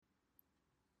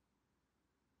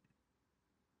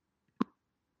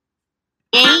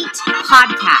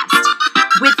podcast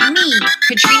with me,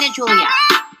 Katrina Julia.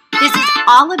 This is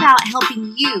all about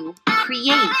helping you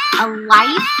create a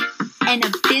life and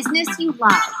a business you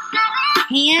love,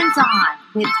 hands-on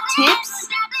with tips,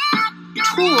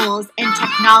 tools, and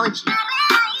technology.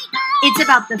 It's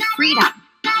about the freedom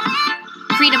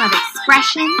of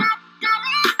expression,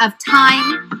 of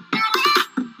time,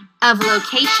 of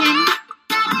location,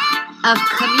 of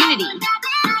community,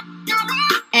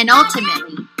 and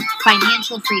ultimately,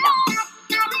 financial freedom.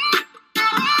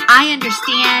 I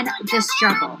understand the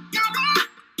struggle.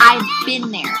 I've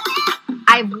been there.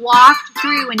 I've walked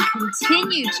through and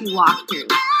continue to walk through.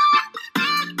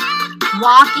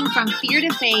 Walking from fear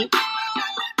to faith,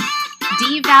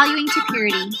 devaluing to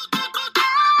purity,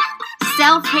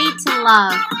 self-hate to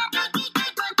love,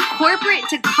 corporate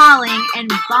to calling,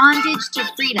 and bondage to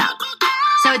freedom.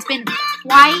 So it's been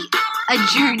quite a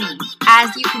journey,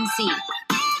 as you can see.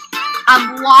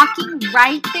 I'm walking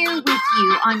right there with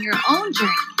you on your own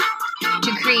journey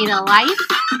to create a life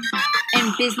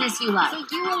and business you love. So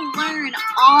you will learn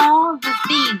all the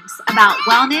things about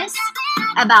wellness,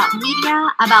 about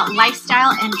media, about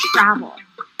lifestyle, and travel.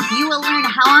 You will learn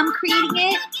how I'm creating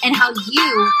it and how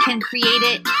you can create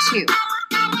it too.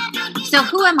 So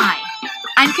who am I?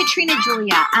 I'm Katrina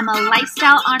Julia. I'm a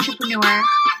lifestyle entrepreneur,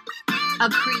 a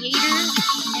creator,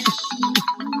 and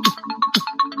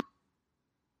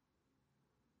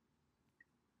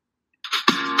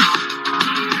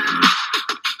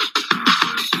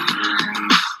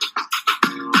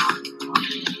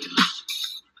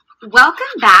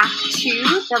welcome back to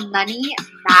the Money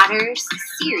Matters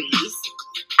series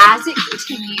as it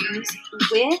continues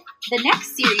with the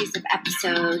next series of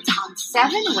episodes on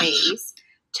 7 ways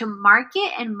to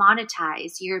market and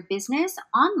monetize your business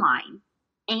online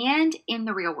and in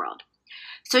the real world.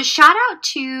 So shout out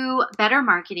to Better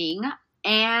Marketing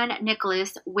and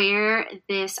Nicholas, where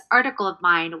this article of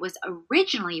mine was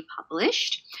originally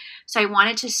published. So I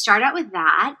wanted to start out with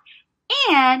that.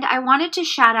 And I wanted to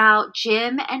shout out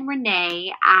Jim and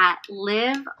Renee at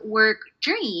Live, Work,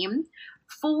 Dream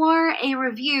for a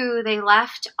review they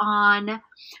left on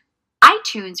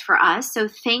iTunes for us. So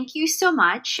thank you so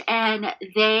much. And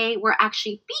they were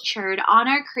actually featured on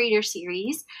our creator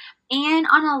series and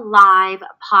on a live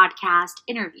podcast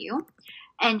interview.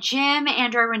 And Jim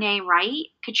and Renee write,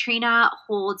 Katrina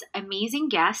holds amazing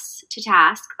guests to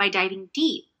task by diving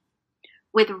deep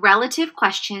with relative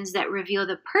questions that reveal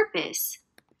the purpose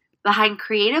behind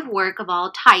creative work of all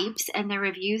types, and the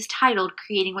review's titled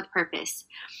Creating with Purpose.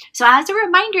 So as a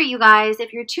reminder, you guys,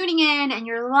 if you're tuning in and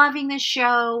you're loving this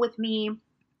show with me,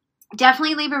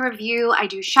 definitely leave a review. I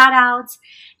do shout outs.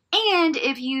 And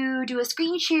if you do a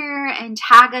screen share and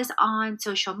tag us on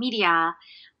social media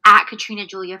at Katrina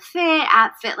Julia Fit,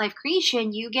 at Fit Life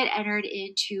Creation, you get entered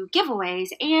into giveaways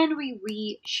and we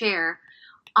re-share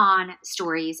on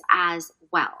stories as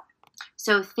well.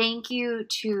 So thank you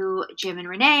to Jim and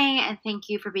Renee, and thank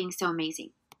you for being so amazing.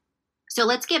 So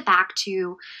let's get back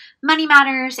to Money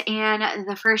Matters and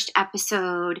the first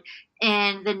episode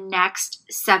in the next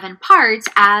 7 parts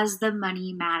as the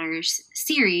Money Matters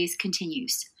series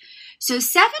continues. So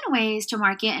 7 ways to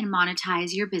market and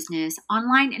monetize your business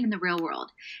online and in the real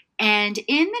world. And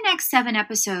in the next 7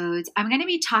 episodes, I'm going to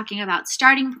be talking about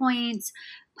starting points,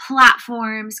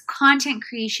 platforms, content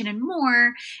creation, and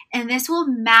more. And this will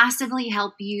massively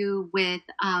help you with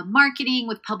marketing,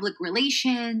 with public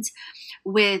relations,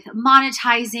 with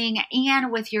monetizing,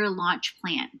 and with your launch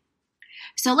plan.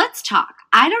 So let's talk.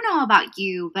 I don't know about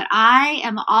you, but I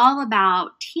am all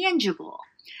about tangible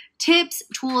tips,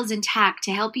 tools, and tech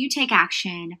to help you take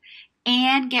action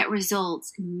and get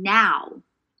results now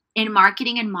in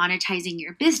marketing and monetizing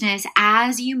your business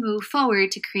as you move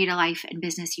forward to create a life and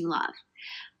business you love.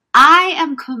 I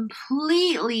am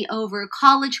completely over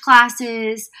college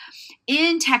classes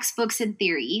in textbooks and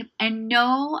theory and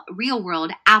no real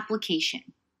world application.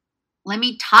 Let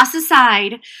me toss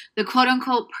aside the quote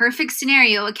unquote perfect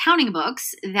scenario accounting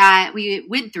books that we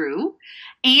went through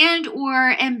and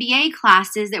or MBA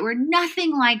classes that were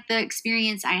nothing like the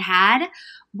experience I had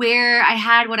where I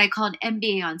had what I called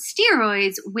MBA on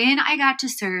steroids when I got to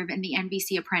serve in the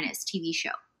NBC Apprentice TV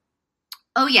show.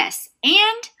 Oh yes,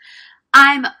 and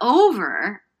I'm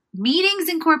over meetings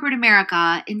in corporate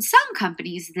America in some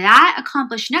companies that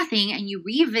accomplish nothing and you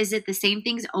revisit the same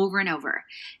things over and over.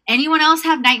 Anyone else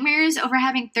have nightmares over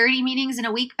having 30 meetings in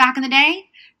a week back in the day?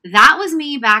 That was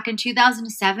me back in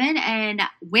 2007, and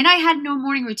when I had no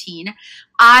morning routine,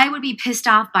 I would be pissed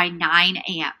off by 9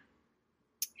 a.m.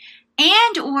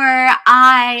 And or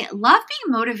I love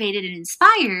being motivated and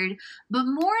inspired, but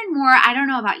more and more, I don't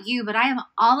know about you, but I am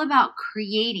all about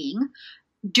creating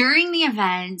during the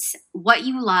events what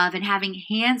you love and having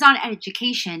hands-on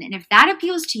education. And if that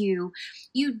appeals to you,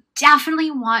 you definitely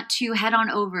want to head on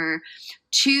over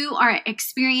to our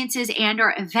experiences and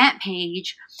our event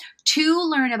page to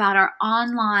learn about our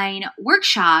online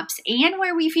workshops and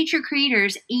where we feature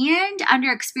creators, and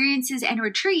under experiences and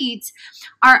retreats,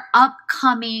 our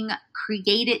upcoming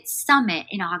Create It Summit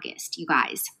in August, you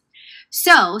guys.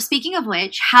 So speaking of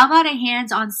which, how about a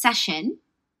hands-on session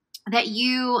that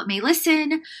you may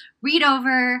listen, read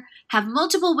over, have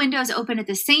multiple windows open at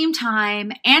the same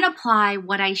time, and apply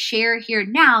what I share here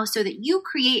now so that you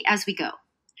create as we go.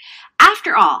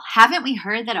 After all, haven't we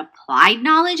heard that applied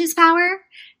knowledge is power?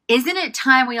 Isn't it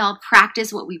time we all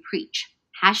practice what we preach?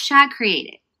 #create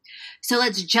it. So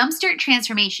let's jumpstart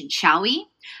transformation, shall we?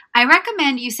 I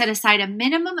recommend you set aside a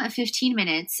minimum of 15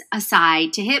 minutes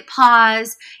aside to hit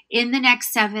pause in the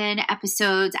next 7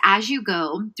 episodes as you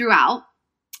go throughout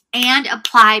and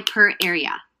apply per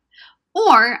area,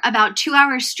 or about 2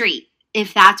 hours straight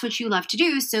if that's what you love to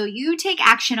do. So you take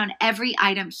action on every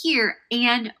item here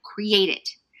and create it.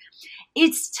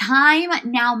 It's time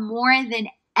now more than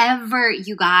ever,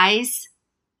 you guys,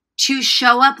 to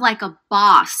show up like a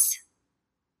boss.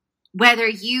 Whether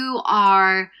you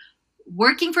are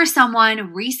working for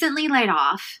someone recently laid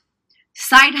off,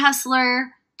 side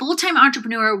hustler, full-time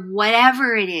entrepreneur,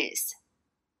 whatever it is.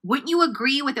 Wouldn't you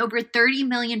agree with over 30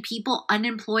 million people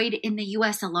unemployed in the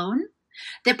US alone,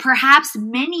 that perhaps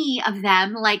many of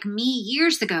them, like me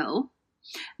years ago,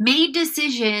 made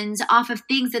decisions off of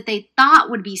things that they thought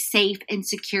would be safe and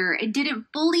secure and didn't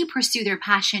fully pursue their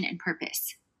passion and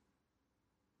purpose?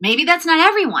 Maybe that's not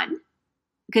everyone,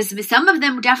 because some of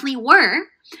them definitely were.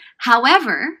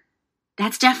 However,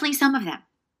 that's definitely some of them.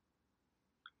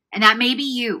 And that may be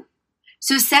you.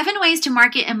 So 7 ways to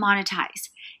market and monetize.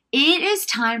 It is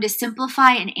time to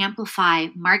simplify and amplify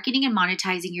marketing and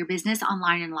monetizing your business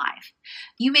online and live.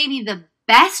 You may be the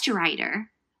best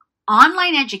writer,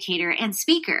 online educator, and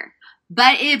speaker,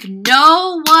 but if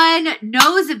no one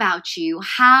knows about you,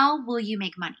 how will you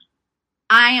make money?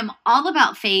 I am all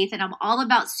about faith, and I'm all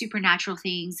about supernatural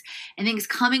things and things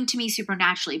coming to me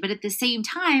supernaturally. But at the same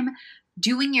time,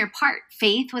 doing your part.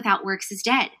 Faith without works is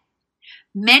dead.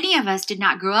 Many of us did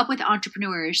not grow up with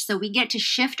entrepreneurs, so we get to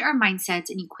shift our mindsets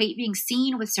and equate being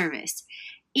seen with service.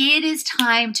 It is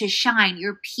time to shine.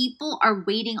 Your people are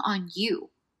waiting on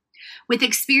you. With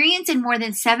experience in more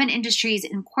than 7 industries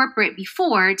in corporate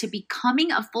before to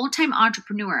becoming a full-time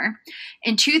entrepreneur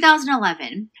in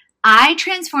 2011, I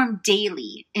transformed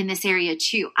daily in this area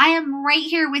too. I am right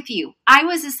here with you. I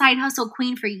was a side hustle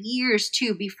queen for years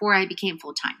too before I became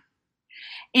full-time.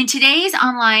 In today's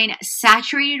online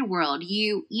saturated world,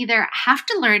 you either have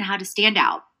to learn how to stand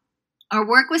out or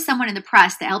work with someone in the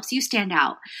press that helps you stand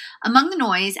out among the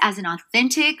noise as an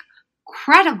authentic,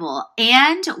 credible,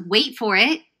 and wait for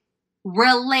it,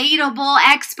 relatable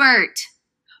expert.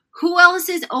 Who else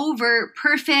is over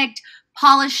perfect,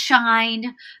 polished,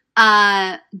 shined?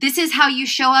 This is how you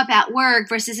show up at work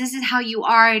versus this is how you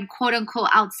are in quote unquote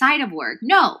outside of work.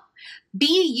 No.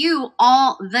 Be you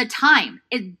all the time.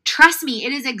 Trust me,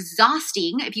 it is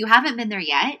exhausting if you haven't been there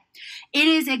yet. It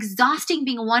is exhausting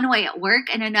being one way at work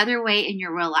and another way in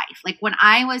your real life. Like when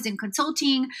I was in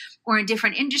consulting or in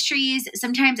different industries,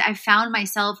 sometimes I found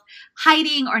myself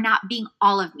hiding or not being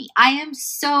all of me. I am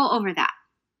so over that.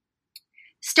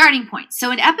 Starting point. So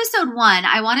in episode 1,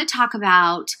 I want to talk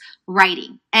about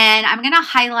writing, and I'm going to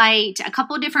highlight a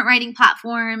couple of different writing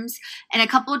platforms and a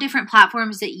couple of different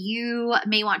platforms that you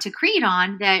may want to create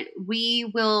on, that we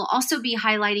will also be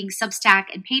highlighting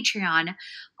Substack and Patreon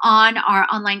on our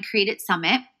online Create It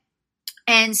Summit.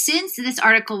 And since this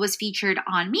article was featured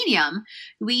on Medium,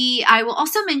 I will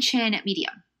also mention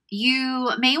Medium.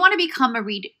 You may want to become a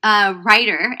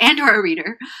writer and or a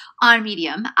reader on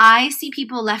Medium. I see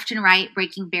people left and right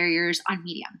breaking barriers on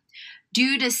Medium.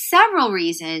 Due to several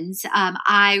reasons,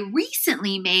 I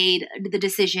recently made the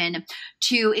decision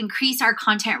to increase our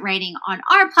content writing on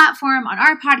our platform, on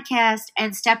our podcast,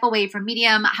 and step away from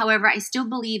Medium. However, I still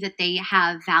believe that they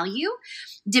have value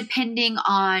depending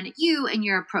on you and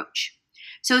your approach.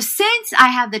 So since I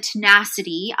have the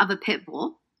tenacity of a pit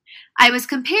bull, I was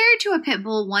compared to a pit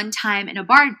bull one time in a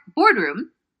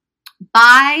boardroom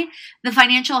by the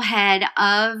financial head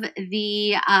of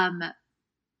the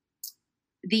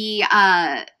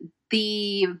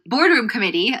boardroom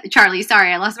committee. Charlie,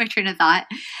 sorry, I lost my train of thought.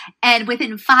 And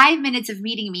within 5 minutes of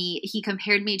meeting me, he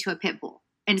compared me to a pit bull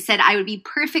and said I would be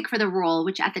perfect for the role,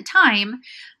 which at the time,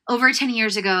 over 10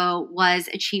 years ago, was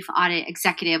a chief audit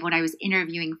executive when I was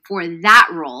interviewing for that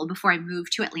role before I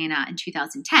moved to Atlanta in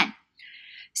 2010.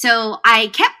 So I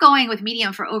kept going with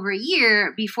Medium for over a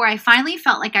year before I finally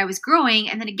felt like I was growing,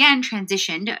 and then again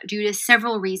transitioned due to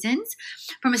several reasons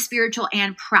from a spiritual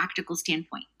and practical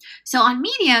standpoint. So on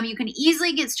Medium, you can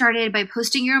easily get started by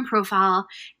posting your own profile,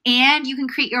 and you can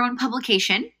create your own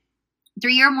publication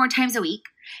 3 or more times a week.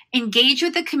 Engage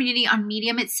with the community on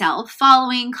Medium itself,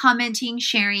 following, commenting,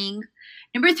 sharing.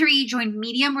 Number 3, join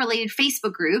Medium-related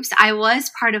Facebook groups. I was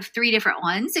part of 3 different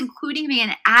ones, including being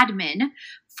an admin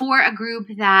for a group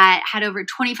that had over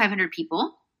 2,500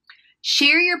 people.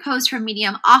 Share your posts from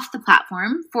Medium off the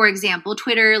platform. For example,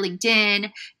 Twitter,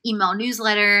 LinkedIn, email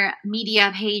newsletter,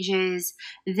 media pages.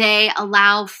 They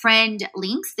allow friend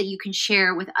links that you can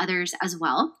share with others as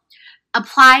well.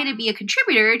 Apply to be a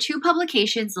contributor to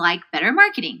publications like Better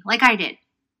Marketing, like I did.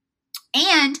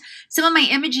 And some of my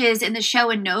images in the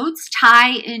show and notes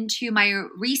tie into my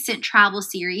recent travel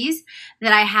series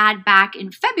that I had back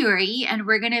in February. And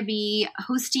we're going to be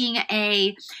hosting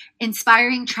a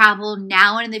inspiring travel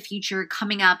now and in the future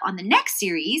coming up on the next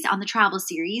series, on the travel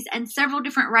series, and several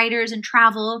different writers and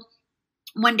travel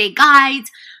one-day guides,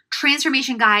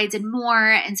 transformation guides, and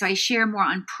more. And so I share more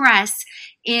on press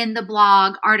in the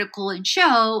blog, article, and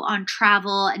show on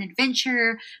travel and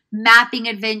adventure, mapping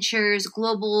adventures,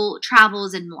 global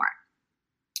travels, and more.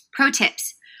 Pro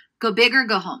tips: go big or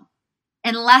go home.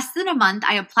 In less than a month,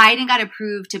 I applied and got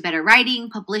approved to Better Writing,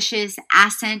 Publicious,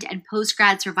 Ascent, and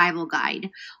Postgrad Survival Guide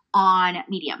on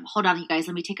Medium. Hold on, you guys.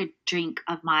 Let me take a drink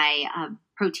of my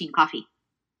protein coffee.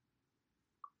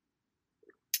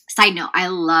 Side note, I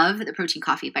love the protein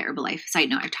coffee by Herbalife. Side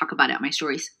note, I talk about it on my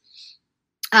stories.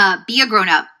 Be a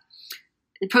grown-up.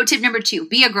 Pro tip number 2,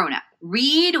 be a grown-up.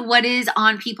 Read what is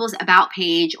on people's about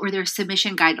page or their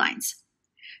submission guidelines.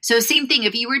 So same thing,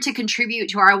 if you were to contribute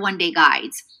to our one-day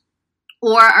guides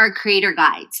or our creator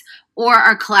guides or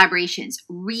our collaborations,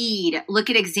 read, look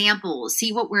at examples,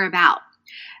 see what we're about.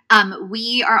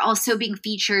 We are also being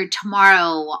featured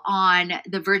tomorrow on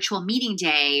the virtual meeting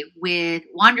day with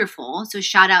Wonderful. So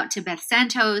shout out to Beth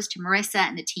Santos, to Marissa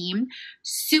and the team.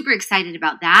 Super excited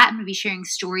about that. I'm going to be sharing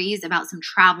stories about some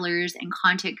travelers and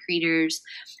content creators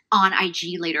on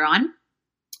IG later on.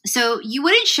 So you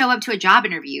wouldn't show up to a job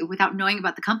interview without knowing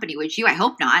about the company, would you? I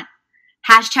hope not.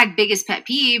 Hashtag biggest pet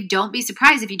peeve. Don't be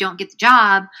surprised if you don't get the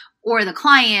job or the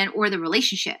client or the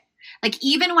relationship. Like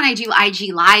even when I do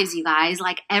IG lives, you guys,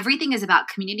 like everything is about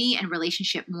community and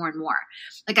relationship more and more.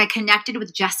 Like I connected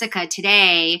with Jessica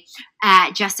today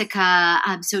at Jessica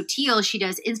Sotil. She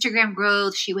does Instagram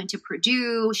growth. She went to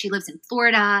Purdue. She lives in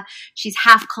Florida. She's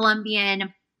half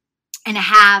Colombian and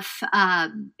half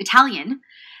Italian.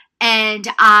 And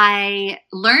I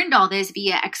learned all this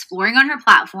via exploring on her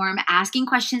platform, asking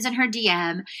questions in her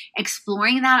DM,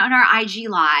 exploring that on our IG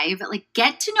live. Like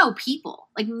get to know people.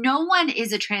 Like no one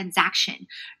is a transaction.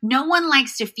 No one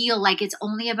likes to feel like it's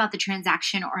only about the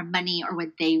transaction or money or what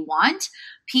they want.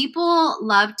 People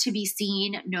love to be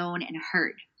seen, known, and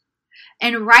heard.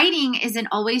 And writing isn't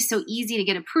always so easy to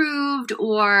get approved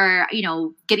or,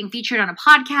 getting featured on a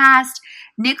podcast.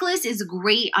 Nicholas is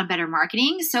great on Better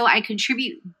Marketing, so I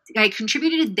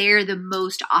contributed there the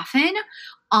most often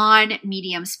on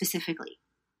Medium specifically.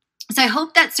 So I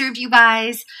hope that served you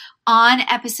guys on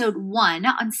episode 1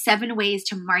 on 7 ways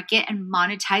to market and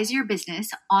monetize your business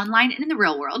online and in the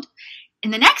real world.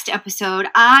 In the next episode,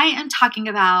 I am talking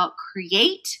about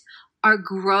create or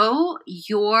grow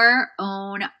your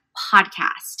own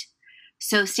podcast.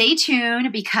 So stay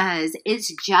tuned because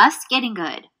it's just getting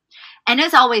good. And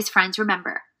as always, friends,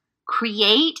 remember,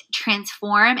 create,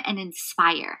 transform, and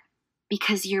inspire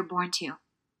because you're born to. All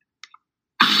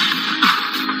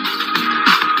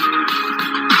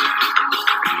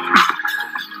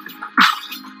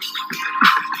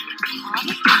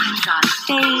the things on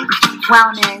faith,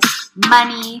 wellness,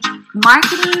 money,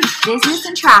 marketing, business,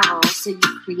 and travel so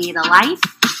you create a life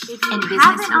and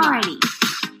business already.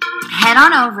 Head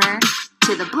on over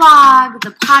to the blog,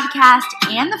 the podcast,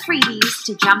 and the freebies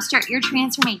to jumpstart your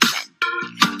transformation.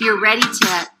 If you're ready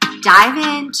to dive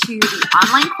into the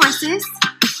online courses,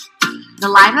 the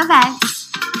live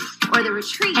events, or the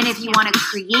retreat, and if you want to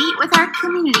create with our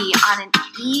community on an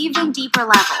even deeper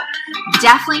level,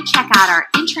 definitely check out our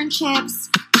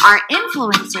internships, our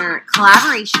influencer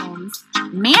collaborations,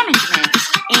 management,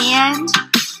 and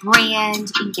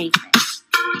brand engagement.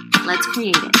 Let's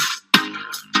create it.